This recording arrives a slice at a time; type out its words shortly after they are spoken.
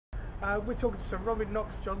We're talking to Sir Robin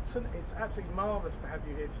Knox-Johnston. It's absolutely marvellous to have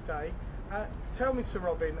you here today. Tell me, Sir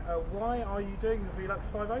Robin, why are you doing the Velux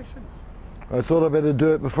 5 Oceans? I thought I'd better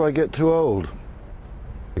do it before I get too old.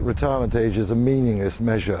 Retirement age is a meaningless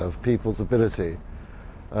measure of people's ability.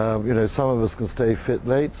 You know, some of us can stay fit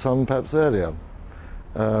late, some perhaps earlier.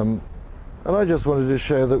 And I just wanted to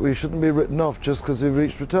show that we shouldn't be written off just because we've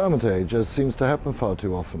reached retirement age, as seems to happen far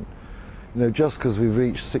too often. You know, just because we've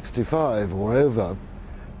reached 65 or over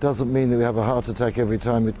doesn't mean that we have a heart attack every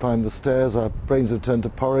time we climb the stairs, our brains have turned to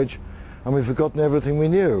porridge, and we've forgotten everything we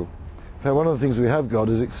knew. In fact, one of the things we have got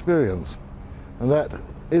is experience, and that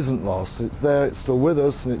isn't lost. It's there, it's still with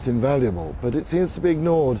us, and it's invaluable, but it seems to be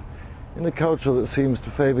ignored in a culture that seems to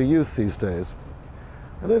favour youth these days.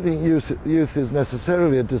 I don't think youth is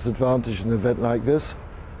necessarily a disadvantage in an event like this,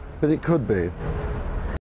 but it could be.